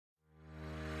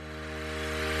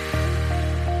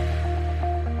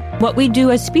What we do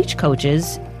as speech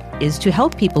coaches is to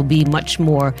help people be much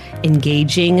more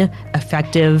engaging,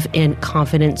 effective, and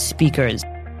confident speakers.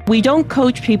 We don't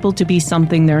coach people to be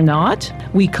something they're not.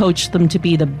 We coach them to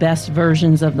be the best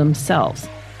versions of themselves.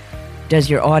 Does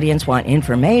your audience want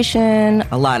information,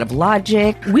 a lot of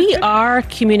logic? We are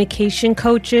communication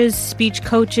coaches, speech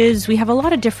coaches. We have a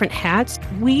lot of different hats.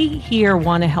 We here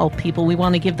want to help people. We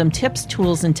want to give them tips,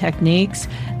 tools, and techniques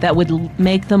that would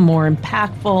make them more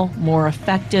impactful, more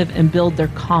effective, and build their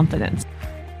confidence.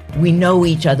 We know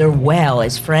each other well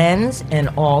as friends and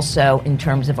also in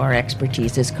terms of our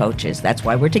expertise as coaches. That's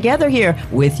why we're together here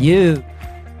with you.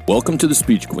 Welcome to the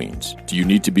Speech Queens. Do you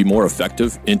need to be more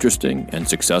effective, interesting, and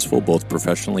successful both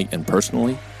professionally and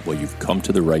personally? Well, you've come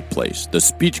to the right place. The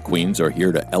Speech Queens are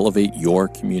here to elevate your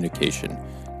communication.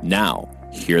 Now,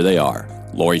 here they are,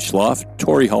 Laurie Schloff,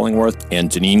 Tori Hollingworth,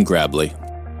 and Dinneen Grably.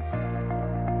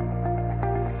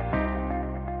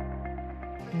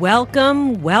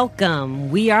 Welcome, welcome.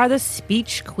 We are the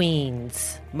Speech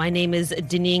Queens. My name is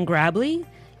Dinneen Grably,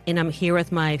 and I'm here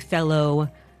with my fellow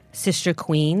sister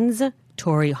queens,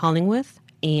 Tori Hollingworth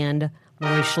and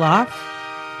Laurie Schloff.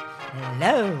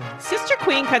 Hello. Sister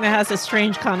Queen kind of has a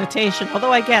strange connotation,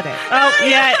 although I get it. Oh,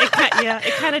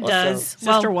 it kind of does.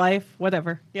 Sister, wife,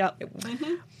 whatever. Yeah.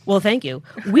 Mm-hmm. Well, thank you.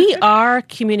 We are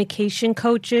communication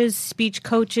coaches, speech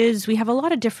coaches. We have a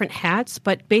lot of different hats,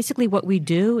 but basically what we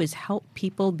do is help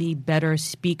people be better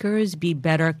speakers, be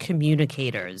better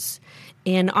communicators.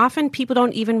 And often people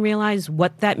don't even realize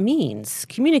what that means,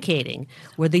 communicating.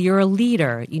 Whether you're a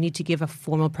leader, you need to give a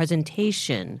formal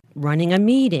presentation, running a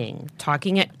meeting,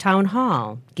 talking at town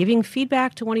hall, giving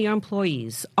feedback to one of your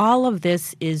employees. All of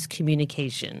this is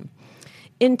communication.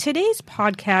 In today's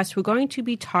podcast, we're going to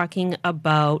be talking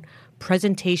about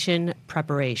presentation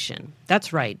preparation.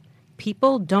 That's right.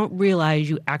 People don't realize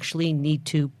you actually need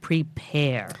to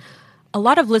prepare. A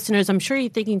lot of listeners, I'm sure you're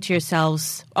thinking to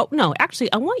yourselves, oh, no,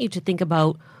 actually, I want you to think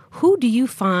about who do you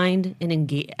find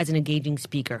as an engaging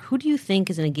speaker? Who do you think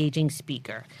is an engaging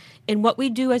speaker? And what we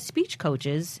do as speech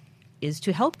coaches is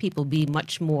to help people be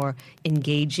much more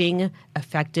engaging,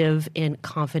 effective, and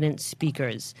confident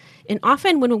speakers. And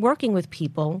often when we're working with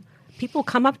people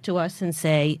come up to us and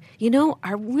say,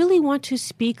 I really want to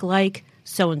speak like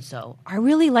so-and-so. I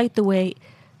really like the way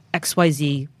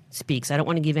XYZ speaks. I don't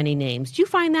want to give any names. Do you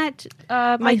find that?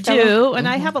 I do, and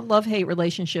I have a love-hate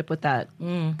relationship with that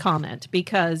comment,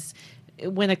 because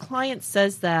when a client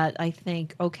says that, I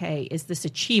think, okay, is this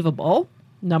achievable?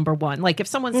 Number one, like if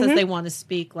someone says they want to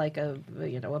speak like a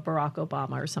Barack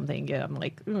Obama or something, I'm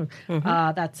like,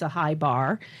 that's a high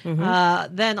bar.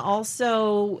 Then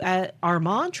also our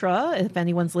mantra, if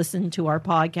anyone's listened to our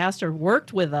podcast or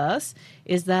worked with us,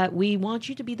 is that we want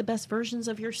you to be the best versions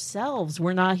of yourselves.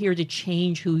 We're not here to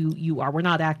change who you are. We're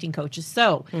not acting coaches.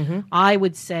 So I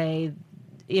would say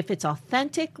if it's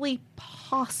authentically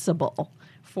possible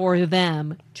for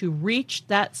them to reach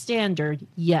that standard,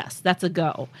 yes, that's a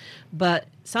go. But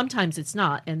sometimes it's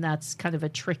not, and that's kind of a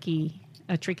tricky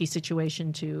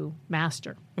situation to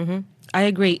master. I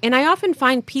agree. And I often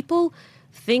find people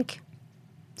think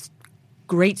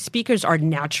great speakers are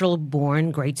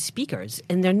natural-born great speakers,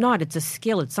 and they're not. It's a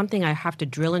skill. It's something I have to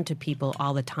drill into people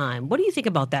all the time. What do you think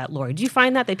about that, Laurie? Do you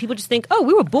find that people just think, oh,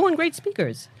 we were born great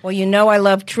speakers? Well, I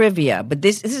love trivia, but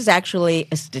this is actually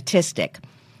a statistic.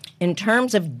 In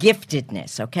terms of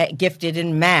giftedness, okay, gifted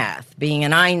in math, being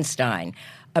an Einstein,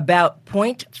 about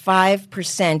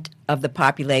 0.5% of the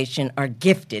population are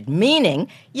gifted, meaning,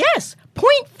 yes,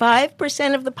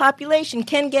 0.5% of the population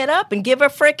can get up and give a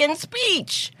frickin'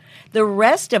 speech. The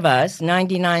rest of us,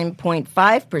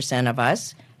 99.5% of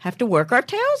us, have to work our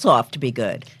tails off to be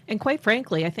good. And quite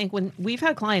frankly, I think when we've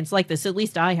had clients like this, at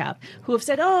least I have, who have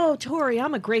said, oh, Tori,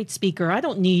 I'm a great speaker. I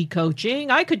don't need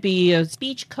coaching. I could be a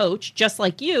speech coach just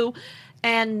like you.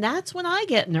 And that's when I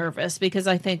get nervous, because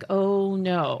I think, oh,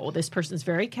 no, this person's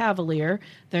very cavalier.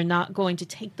 They're not going to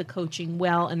take the coaching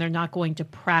well, and they're not going to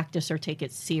practice or take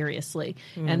it seriously.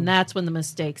 And that's when the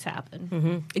mistakes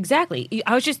happen. Exactly.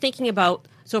 I was just thinking about,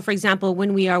 so for example,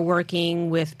 when we are working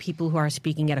with people who are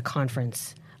speaking at a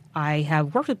conference, I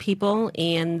have worked with people,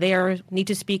 and they need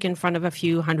to speak in front of a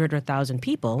few hundred or thousand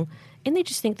people, and they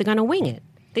just think they're going to wing it.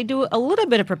 They do a little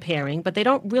bit of preparing, but they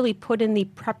don't really put in the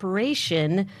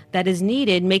preparation that is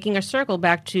needed, making a circle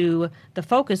back to the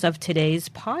focus of today's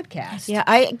podcast. Yeah,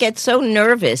 I get so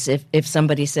nervous if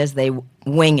somebody says they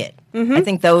wing it. I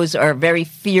think those are very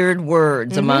feared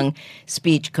words among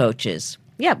speech coaches.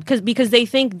 Yeah, because they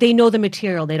think they know the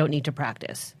material, they don't need to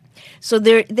practice. So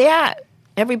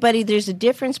everybody, there's a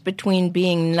difference between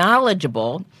being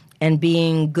knowledgeable and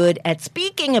being good at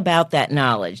speaking about that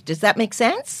knowledge. Does that make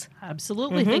sense?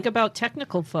 Absolutely. Think about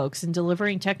technical folks and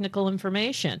delivering technical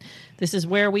information. This is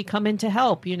where we come in to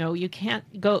help. You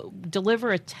can't go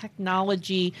deliver a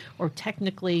technology or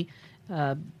technically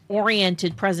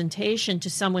oriented presentation to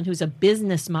someone who's a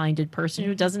business-minded person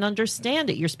who doesn't understand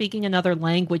it. You're speaking another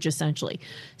language, essentially.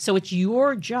 So it's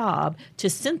your job to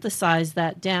synthesize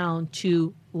that down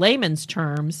to layman's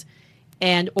terms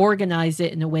and organize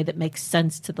it in a way that makes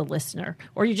sense to the listener.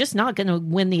 Or you're just not going to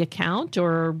win the account,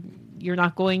 or you're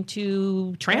not going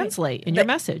to translate in your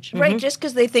message. Right, just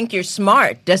because they think you're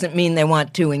smart doesn't mean they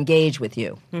want to engage with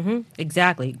you.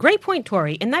 Exactly. Great point,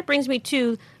 Tori. And that brings me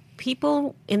to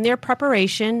people in their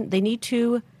preparation. They need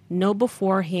to know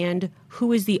beforehand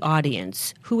who is the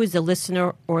audience, who is the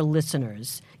listener or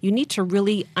listeners. You need to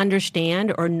really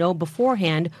understand or know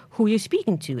beforehand who you're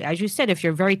speaking to. As you said, if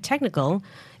you're very technical,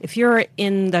 if you're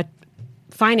in the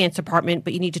finance department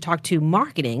but you need to talk to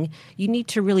marketing, you need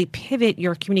to really pivot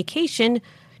your communication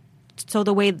so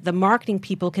the way the marketing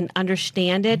people can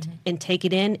understand it and take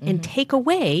it in and take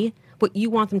away what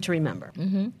you want them to remember.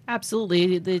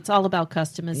 Absolutely. It's all about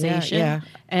customization. Yeah.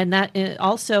 And that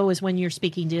also is when you're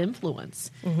speaking to influence.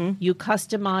 You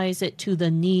customize it to the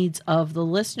needs of the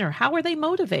listener. How are they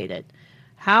motivated?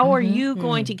 How are you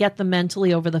going to get them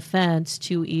mentally over the fence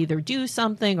to either do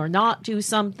something or not do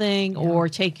something or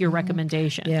take your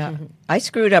recommendation? Yeah. I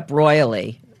screwed up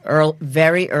royally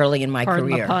very early in my Pardon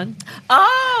career. my pun.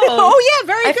 Oh, yeah,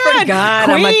 very good. I forgot.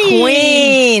 I'm a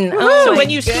queen. So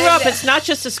when you screw up, it's not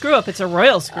just a screw up, it's a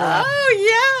royal screw up.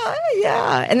 Oh,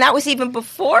 yeah. And that was even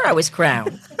before I was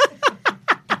crowned.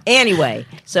 Anyway,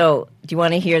 so do you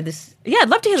want to hear this? Yeah, I'd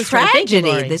love to hear this story. Thank you,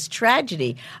 Laurie. This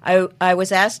tragedy. I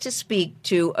was asked to speak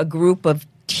to a group of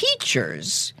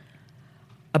teachers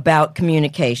about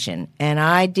communication, and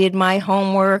I did my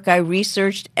homework. I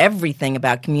researched everything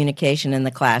about communication in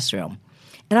the classroom.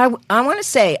 And I want to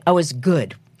say I was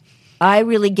good. I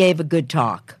really gave a good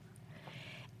talk.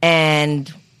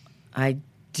 And I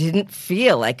didn't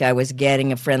feel like I was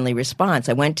getting a friendly response.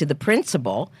 I went to the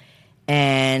principal,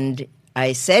 and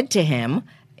I said to him,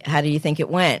 "How do you think it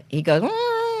went?" He goes,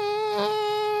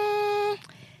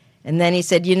 and then he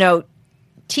said,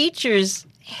 teachers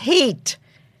hate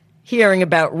hearing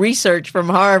about research from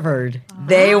Harvard.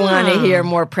 They want to hear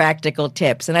more practical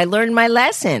tips. And I learned my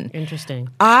lesson. Interesting.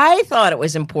 I thought it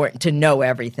was important to know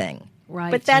everything.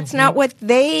 Right. But that's not what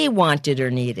they wanted or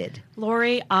needed.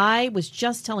 Laurie, I was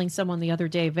just telling someone the other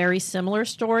day, very similar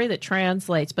story that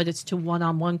translates, but it's to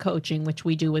one-on-one coaching, which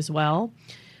we do as well.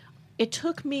 It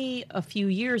took me a few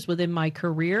years within my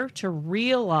career to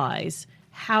realize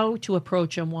how to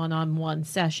approach a one-on-one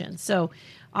session. So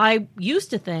I used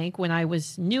to think when I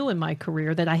was new in my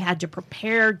career that I had to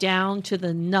prepare down to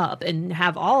the nub and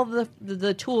have all of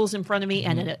the tools in front of me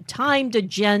and a timed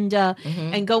agenda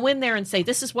and go in there and say,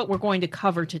 this is what we're going to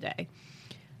cover today.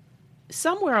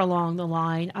 Somewhere along the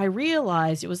line, I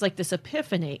realized it was like this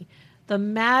epiphany. The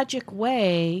magic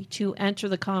way to enter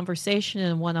the conversation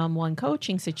in a one-on-one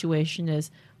coaching situation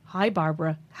is, hi,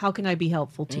 Barbara, how can I be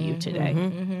helpful to you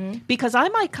today? Because I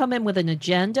might come in with an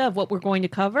agenda of what we're going to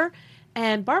cover,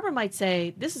 and Barbara might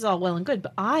say, this is all well and good,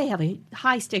 but I have a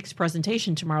high-stakes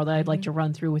presentation tomorrow that I'd like to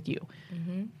run through with you.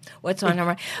 What's on our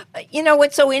mind?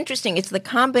 What's so interesting? It's the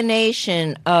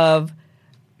combination of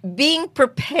being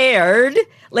prepared.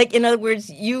 Like, in other words,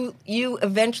 you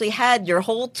eventually had your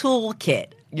whole toolkit.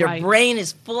 Your brain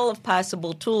is full of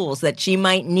possible tools that she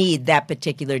might need that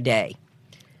particular day.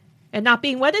 And not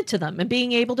being wedded to them and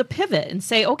being able to pivot and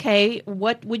say, okay,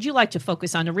 what would you like to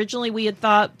focus on? Originally, we had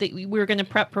thought that we were going to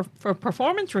prep for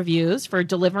performance reviews for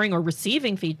delivering or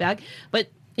receiving feedback. But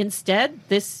instead,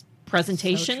 this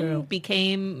presentation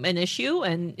became an issue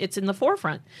and it's in the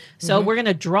forefront. So we're going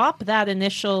to drop that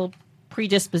initial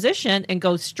predisposition and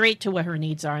go straight to what her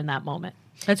needs are in that moment.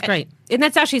 That's great. And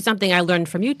that's actually something I learned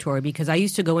from you, Tori, because I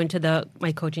used to go into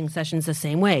my coaching sessions the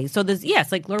same way. So there's,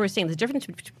 like Laurie was saying, there's a difference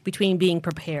between being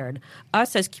prepared.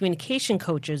 Us as communication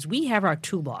coaches, we have our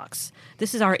toolbox.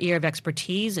 This is our area of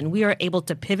expertise, and we are able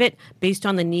to pivot based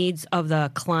on the needs of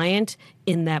the client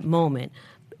in that moment.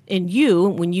 And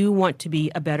when you want to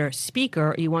be a better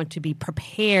speaker, or you want to be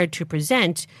prepared to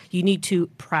present, you need to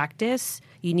practice.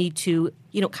 You need to,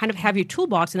 kind of have your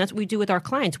toolbox, and that's what we do with our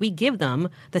clients. We give them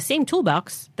the same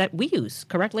toolbox that we use.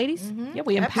 Correct, ladies? Yeah,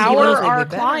 we empower our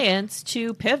clients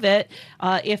to pivot.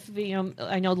 If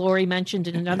I know Laurie mentioned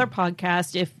in another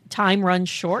podcast, if time runs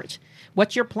short,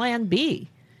 what's your plan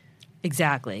B?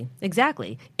 Exactly.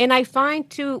 And I find,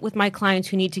 too, with my clients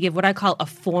who need to give what I call a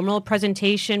formal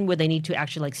presentation where they need to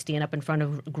actually like stand up in front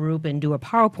of a group and do a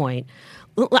PowerPoint,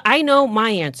 I know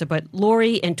my answer, but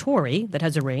Laurie and Tori, that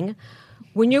has a ring,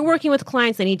 when you're working with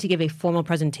clients, they need to give a formal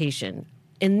presentation.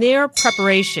 In their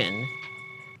preparation,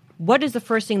 what is the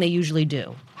first thing they usually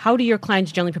do? How do your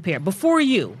clients generally prepare? Before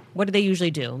you, what do they usually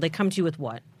do? They come to you with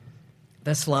what?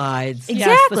 The slides. Yes,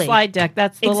 Exactly. the slide deck.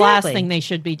 That's the last thing they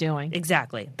should be doing.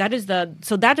 Exactly. That is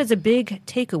a big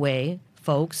takeaway,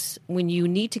 folks. When you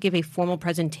need to give a formal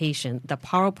presentation, the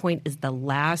PowerPoint is the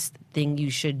last thing you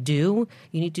should do.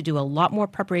 You need to do a lot more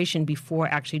preparation before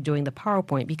actually doing the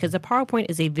PowerPoint, because the PowerPoint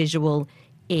is a visual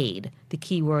aid. The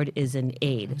key word is an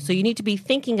aid. So you need to be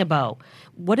thinking about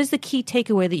what is the key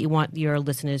takeaway that you want your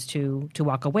listeners to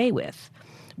walk away with?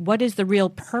 What is the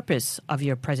real purpose of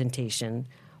your presentation?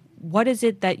 What is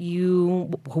it that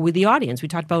who are the audience? We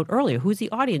talked about earlier. Who's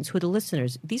the audience? Who are the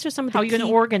listeners? These are some of the How are you going to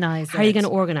organize it? How are you going to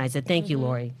organize it? Thank you,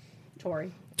 Laurie.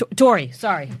 Tori. Tori,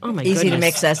 sorry. Oh, my goodness. Easy to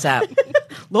mix us up.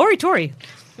 Laurie, Tori.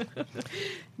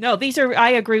 No, I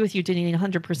agree with you, Dinneen,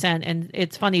 100%. And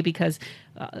it's funny because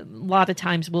a lot of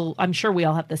times I'm sure we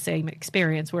all have the same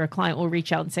experience where a client will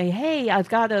reach out and say, hey, I've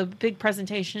got a big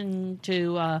presentation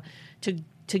to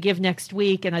give next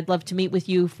week, and I'd love to meet with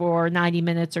you for 90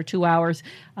 minutes or 2 hours.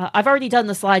 I've already done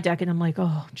the slide deck, and I'm like,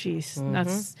 oh, geez,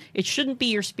 it shouldn't be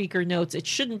your speaker notes. It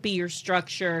shouldn't be your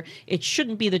structure. It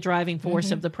shouldn't be the driving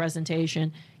force of the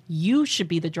presentation. You should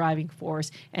be the driving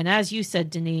force. And as you said,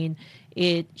 Dinneen,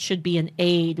 it should be an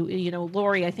aid. You know,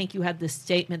 Laurie, I think you had this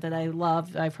statement that I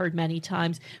love. I've heard many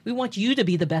times. We want you to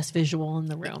be the best visual in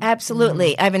the room.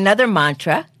 Absolutely. I have another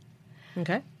mantra.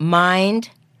 Okay. Mind,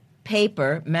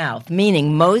 paper, mouth,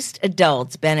 meaning most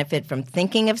adults benefit from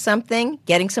thinking of something,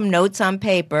 getting some notes on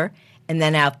paper, and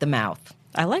then out the mouth.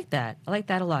 I like that. I like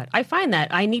that a lot. I find that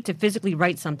I need to physically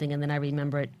write something, and then I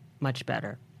remember it much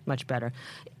better.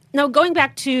 Now, going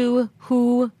back to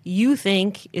who you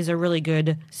think is a really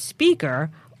good speaker,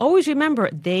 always remember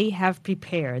they have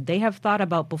prepared. They have thought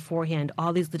about beforehand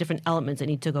all the different elements that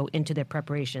need to go into their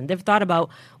preparation. They've thought about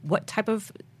what type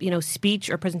of speech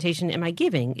or presentation am I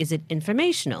giving? Is it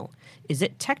informational? Is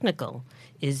it technical?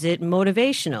 Is it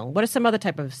motivational? What are some other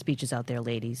type of speeches out there,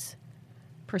 ladies?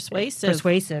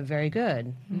 Persuasive. Very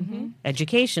good.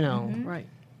 Educational. Right.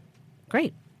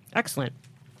 Great. Excellent.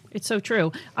 It's so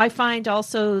true. I find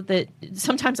also that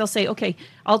sometimes I'll say, okay,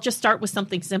 I'll just start with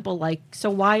something simple like, so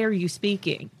why are you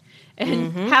speaking?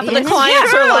 And half of the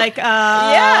clients are like,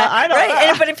 I don't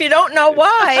know. But if you don't know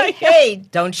why, hey,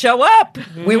 don't show up.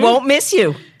 We won't miss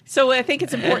you. So I think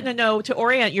it's important to know, to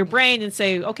orient your brain and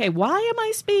say, okay, why am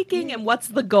I speaking and what's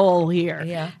the goal here?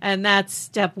 Yeah. And that's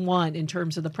step one in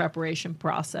terms of the preparation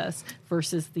process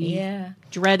versus the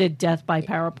dreaded death by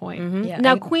PowerPoint. Yeah.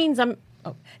 Now, Queens, No,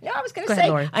 I was going Go to ahead, say,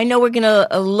 Laurie. I know we're going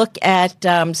to look at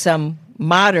some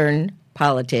modern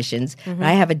politicians.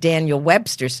 I have a Daniel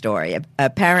Webster story.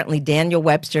 Apparently, Daniel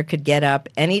Webster could get up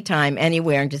anytime,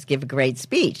 anywhere, and just give a great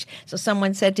speech. So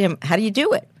someone said to him, how do you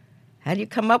do it? How do you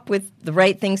come up with the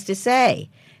right things to say?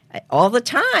 All the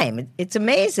time. It's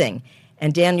amazing.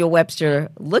 And Daniel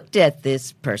Webster looked at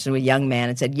this person, a young man,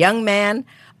 and said, young man,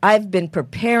 I've been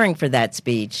preparing for that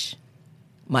speech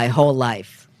my whole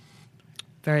life.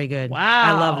 very good. Wow.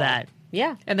 I love that.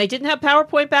 Yeah. And they didn't have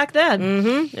PowerPoint back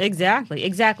then.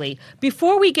 Exactly.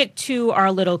 Before we get to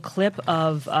our little clip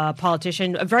of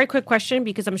politician, a very quick question,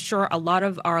 because I'm sure a lot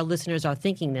of our listeners are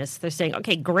thinking this. They're saying,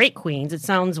 okay, great, Queens. It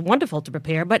sounds wonderful to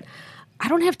prepare, but I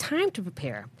don't have time to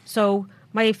prepare. So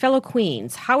my fellow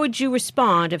Queens, how would you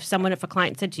respond if a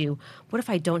client said to you, what if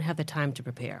I don't have the time to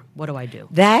prepare? What do I do?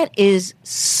 That is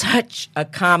such a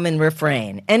common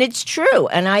refrain. And it's true.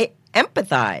 And I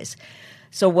empathize.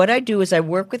 So what I do is I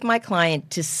work with my client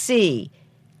to see,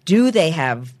 do they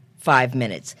have 5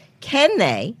 minutes? Can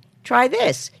they? Try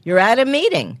this. You're at a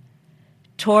meeting.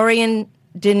 Tori and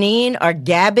Dinneen are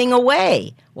gabbing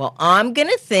away. Well, I'm going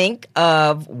to think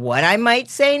of what I might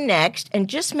say next and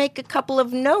just make a couple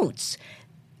of notes.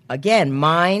 Again,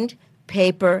 mind,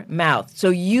 paper, mouth. So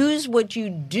use what you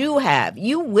do have.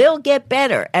 You will get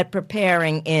better at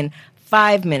preparing in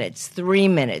 5 minutes, 3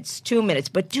 minutes, 2 minutes,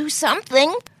 but do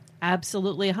something.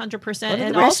 Absolutely, 100%. Go to the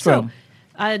And restroom. also,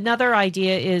 another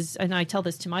idea is, and I tell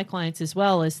this to my clients as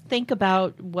well, is think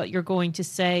about what you're going to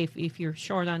say if you're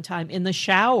short on time in the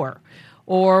shower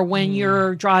or when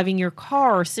you're driving your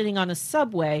car or sitting on a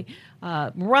subway.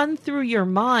 Run through your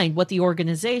mind what the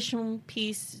organizational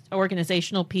piece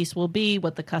will be,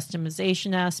 what the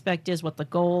customization aspect is, what the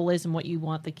goal is, and what you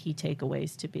want the key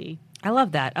takeaways to be. I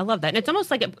love that. And it's almost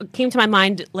like it came to my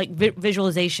mind like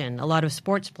visualization. A lot of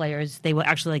sports players, they will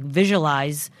actually like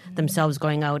visualize themselves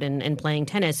going out and playing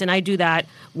tennis. And I do that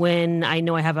when I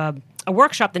know I have a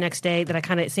workshop the next day that I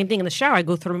kind of, same thing in the shower, I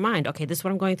go through my mind. Okay, this is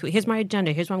what I'm going through. Here's my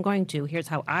agenda. Here's what I'm going to. Here's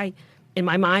how in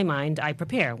my mind, I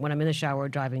prepare when I'm in the shower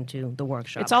driving to the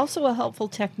workshop. It's also a helpful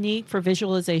technique for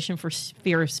visualization for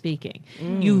fear of speaking.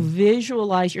 You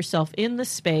visualize yourself in the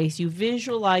space. You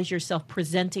visualize yourself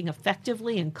presenting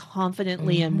effectively and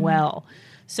confidently and well.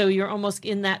 So you're almost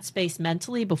in that space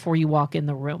mentally before you walk in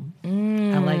the room.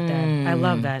 I like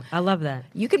that. I love that.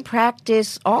 You can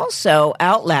practice also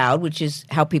out loud, which is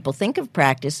how people think of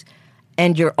practice.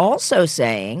 And you're also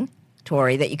saying,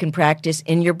 Tori, that you can practice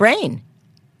in your brain.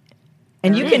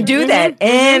 And you can do that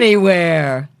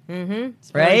anywhere,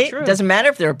 right? It doesn't matter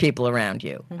if there are people around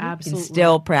you. Absolutely. You can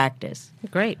still practice.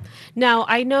 Great. Now,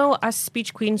 I know us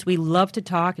speech queens, we love to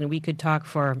talk, and we could talk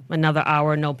for another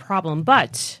hour, no problem.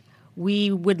 But we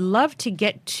would love to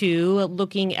get to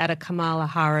looking at a Kamala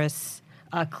Harris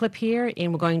clip here,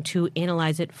 and we're going to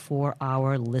analyze it for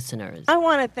our listeners. I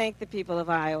want to thank the people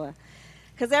of Iowa,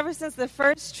 because ever since the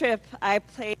first trip I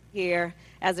played here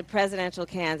as a presidential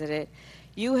candidate,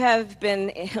 you have been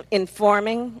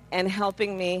informing and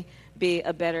helping me be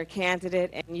a better candidate,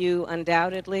 and you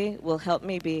undoubtedly will help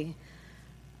me be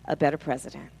a better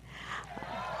president.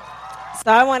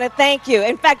 So I want to thank you.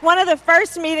 In fact, one of the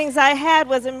first meetings I had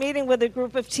was a meeting with a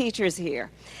group of teachers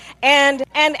here. And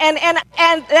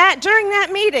that during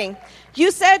that meeting,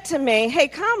 you said to me, hey,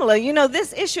 Kamala, you know,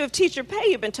 this issue of teacher pay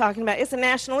you've been talking about is a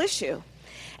national issue.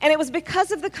 And it was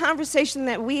because of the conversation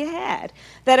that we had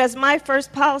that as my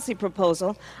first policy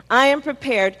proposal, I am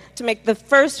prepared to make the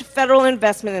first federal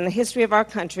investment in the history of our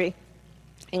country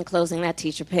in closing that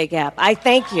teacher pay gap. I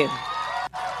thank you.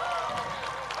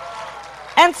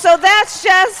 And so that's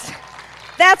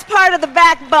part of the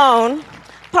backbone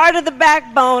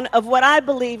of what I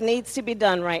believe needs to be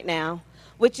done right now,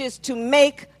 which is to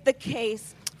make the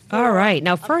case. All right.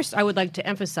 Now, first, I would like to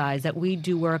emphasize that we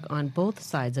do work on both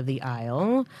sides of the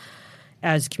aisle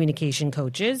as communication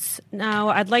coaches. Now,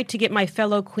 I'd like to get my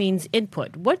fellow queens'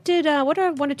 input. What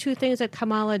are one or two things that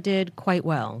Kamala did quite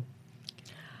well?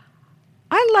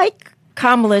 I like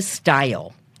Kamala's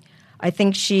style. I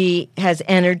think she has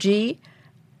energy.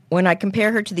 When I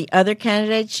compare her to the other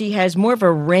candidates, she has more of a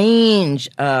range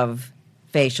of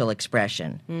facial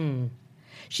expression.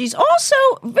 She's also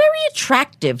very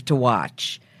attractive to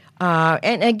watch.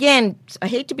 And again, I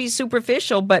hate to be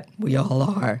superficial, but we all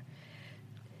are.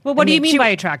 Well, what do you mean by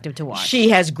attractive to watch? She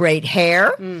has great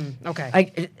hair.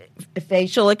 Okay.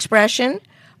 Facial expression.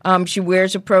 She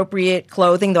wears appropriate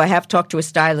clothing, though I have talked to a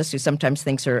stylist who sometimes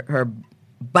thinks her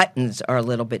buttons are a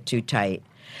little bit too tight.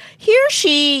 Here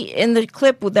in the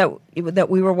clip that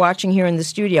we were watching here in the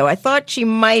studio, I thought she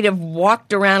might have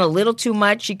walked around a little too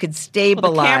much. She could stabilize.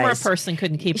 Well, the camera person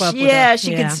couldn't keep up with her. Yeah,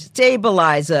 she could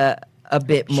stabilize a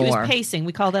bit more. She was pacing.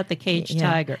 We call that the caged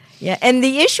tiger. Yeah, and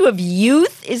the issue of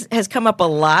youth has come up a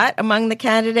lot among the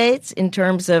candidates in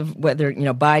terms of whether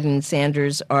Biden and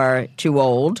Sanders are too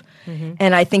old,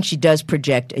 and I think she does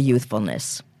project a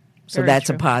youthfulness. So Very that's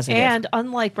true. a positive. And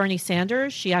unlike Bernie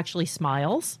Sanders, she actually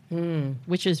smiles,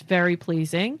 which is very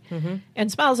pleasing,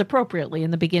 and smiles appropriately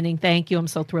in the beginning. Thank you. I'm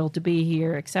so thrilled to be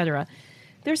here, etc.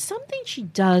 There's something she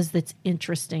does that's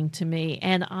interesting to me,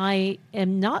 and I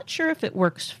am not sure if it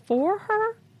works for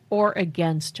her or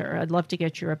against her. I'd love to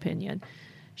get your opinion.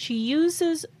 She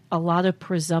uses a lot of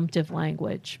presumptive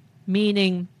language,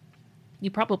 meaning,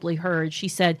 you probably heard, she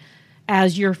said,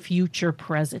 as your future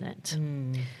president.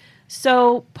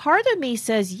 So part of me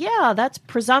says, yeah, that's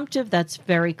presumptive. That's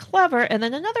very clever. And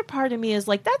then another part of me is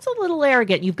like, that's a little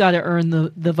arrogant. You've got to earn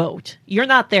the vote. You're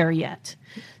not there yet.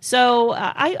 So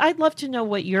I'd love to know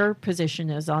what your position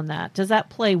is on that. Does that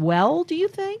play well, do you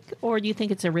think? Or do you think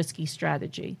it's a risky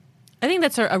strategy? I think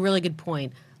that's a really good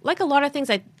point. Like a lot of things,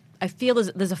 I feel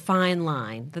there's a fine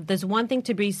line. That there's one thing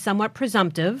to be somewhat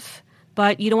presumptive,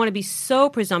 but you don't want to be so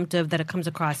presumptive that it comes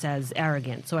across as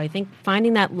arrogant. So I think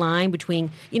finding that line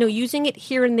between, using it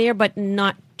here and there, but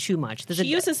not too much. She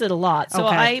uses it a lot. So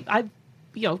Okay. I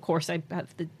of course, I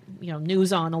have the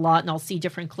news on a lot, and I'll see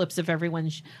different clips of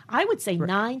everyone. I would say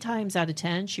 9 times out of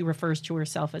 10, she refers to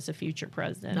herself as a future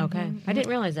president. Okay. I didn't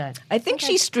realize that. I think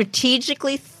she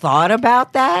strategically thought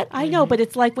about that. I know, but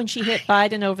it's like when she hit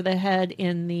Biden over the head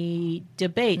in the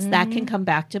debates. That can come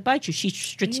back to bite you. She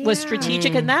was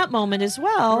strategic in that moment as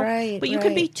well. Right, but you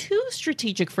can be too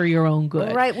strategic for your own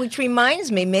good. Right, which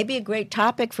reminds me, maybe a great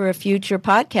topic for a future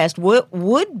podcast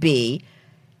would be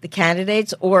the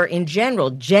candidates, or in general,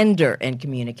 gender and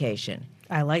communication.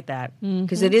 I like that.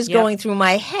 Because it is going through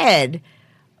my head,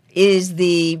 is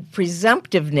the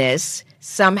presumptiveness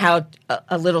somehow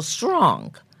a little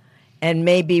strong? And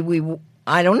maybe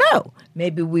I don't know,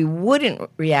 maybe we wouldn't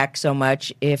react so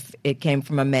much if it came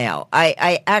from a male.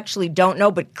 I actually don't know,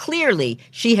 but clearly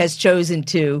she has chosen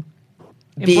to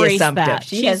be Embrace assumptive. that.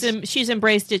 She's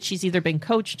embraced it. She's either been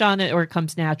coached on it or it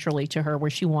comes naturally to her where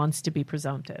she wants to be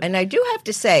presumptive. And I do have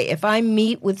to say, if I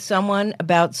meet with someone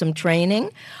about some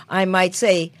training, I might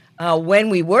say, when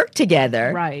we work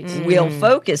together, Right. we'll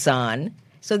focus on.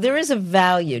 So there is a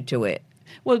value to it.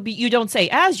 Well, but you don't say,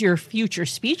 as your future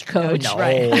speech coach. No.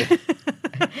 Right.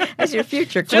 As your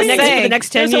future Just coach. saying, the next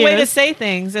 10 there's a way to years. say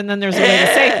things, and then there's a way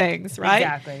to say things, right?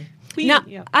 Exactly. We- Now,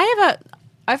 yeah. I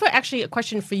have actually a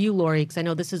question for you, Laurie, because I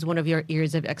know this is one of your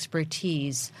areas of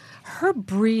expertise. Her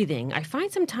breathing, I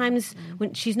find sometimes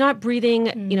when she's not breathing,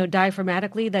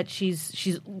 diaphragmatically, that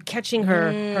she's catching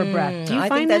her breath. Do you I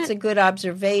find think that's that? a good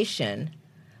observation.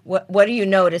 What are you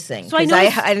noticing? So I Because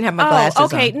noticed- I didn't have my glasses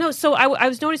okay. on. No, so I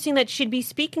was noticing that she'd be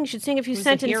speaking, she'd sing a few was a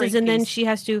sentences, hearing and then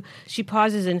piece. she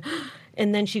pauses and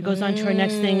then she goes on to her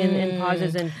next thing and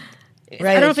pauses and.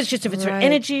 Right, I don't know if it's her right.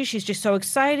 energy. She's just so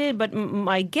excited, but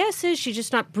my guess is she's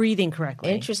just not breathing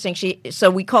correctly. Interesting. So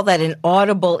we call that an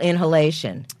audible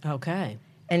inhalation. Okay.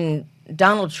 And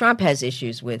Donald Trump has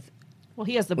issues with. Well,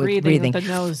 he has the With breathing breathing. with the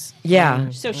nose.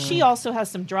 Yeah. So she also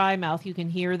has some dry mouth. You can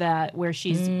hear that where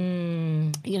she's,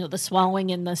 the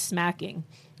swallowing and the smacking.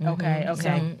 Okay.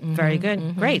 Very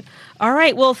good. Great. All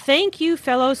right. Well, thank you,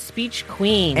 fellow speech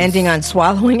queens. Ending on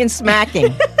swallowing and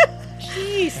smacking.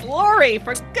 Jeez, Laurie,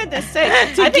 for goodness sake.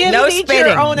 I think No you need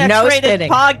spitting. your own No X-rated spitting.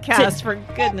 podcast, for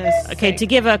goodness Okay, sake. to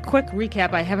give a quick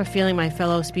recap, I have a feeling my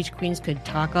fellow speech queens could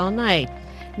talk all night.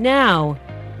 Now,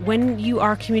 when you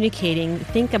are communicating,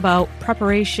 think about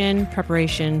preparation.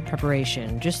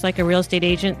 Just like a real estate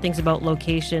agent thinks about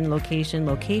location.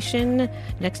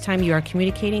 Next time you are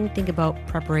communicating, think about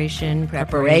preparation.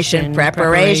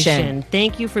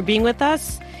 Thank you for being with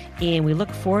us, and we look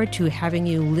forward to having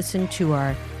you listen to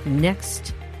our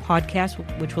next podcast,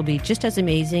 which will be just as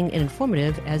amazing and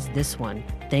informative as this one.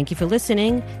 Thank you for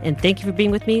listening, and thank you for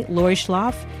being with me, Laurie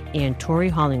Schloff and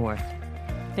Tori Hollingworth.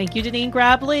 Thank you, Dinneen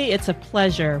Grably. It's a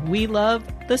pleasure. We love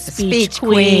the Speech Speech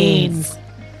Queens.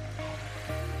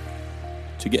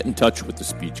 To get in touch with the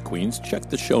Speech Queens, check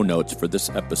the show notes for this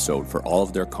episode for all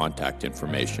of their contact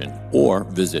information, or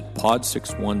visit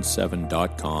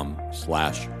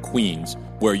pod617.com/queens,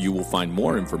 where you will find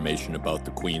more information about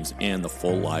the Queens and the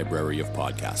full library of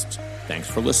podcasts. Thanks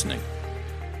for listening.